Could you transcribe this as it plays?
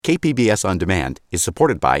KPBS On Demand is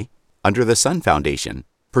supported by Under the Sun Foundation,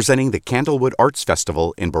 presenting the Candlewood Arts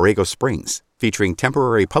Festival in Borrego Springs, featuring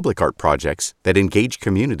temporary public art projects that engage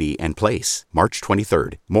community and place. March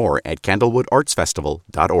 23rd. More at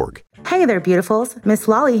candlewoodartsfestival.org. Hey there, beautifuls. Miss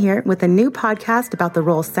Lolly here with a new podcast about the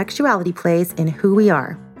role sexuality plays in who we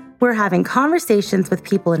are. We're having conversations with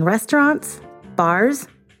people in restaurants, bars,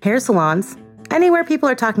 hair salons, anywhere people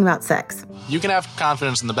are talking about sex. You can have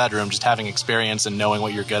confidence in the bedroom, just having experience and knowing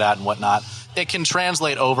what you're good at and whatnot. It can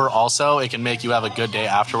translate over also. It can make you have a good day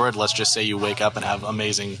afterward. Let's just say you wake up and have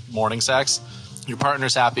amazing morning sex. Your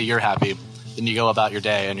partner's happy, you're happy. Then you go about your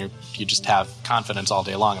day and you just have confidence all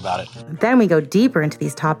day long about it. Then we go deeper into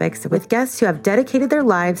these topics with guests who have dedicated their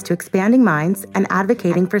lives to expanding minds and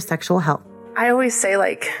advocating for sexual health. I always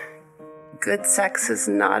say, good sex is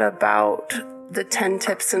not about the 10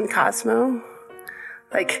 tips in Cosmo.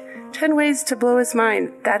 10 ways to blow his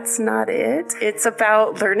mind. That's not it. It's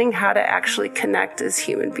about learning how to actually connect as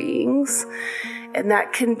human beings. And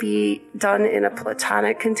that can be done in a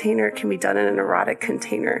platonic container, it can be done in an erotic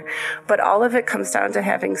container. But all of it comes down to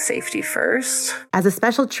having safety first. As a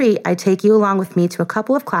special treat, I take you along with me to a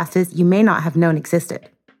couple of classes you may not have known existed.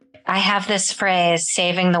 I have this phrase,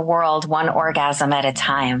 saving the world one orgasm at a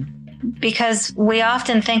time, because we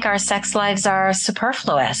often think our sex lives are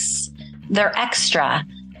superfluous. They're extra.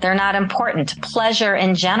 They're not important. Pleasure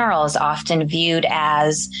in general is often viewed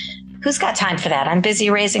as, who's got time for that? I'm busy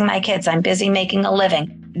raising my kids. I'm busy making a living.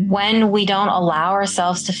 When we don't allow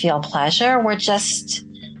ourselves to feel pleasure, we're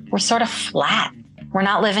sort of flat. We're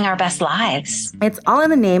not living our best lives. It's all in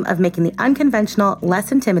the name of making the unconventional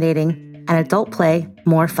less intimidating and adult play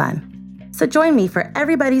more fun. So join me for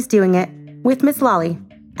Everybody's Doing It with Miss Lolly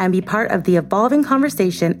and be part of the evolving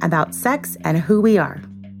conversation about sex and who we are.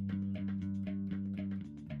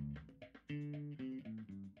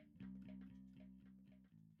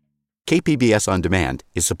 KPBS On Demand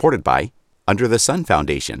is supported by Under the Sun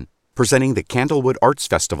Foundation, presenting the Candlewood Arts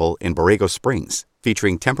Festival in Borrego Springs,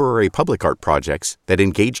 featuring temporary public art projects that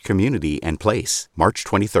engage community and place. March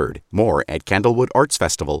 23rd. More at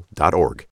candlewoodartsfestival.org.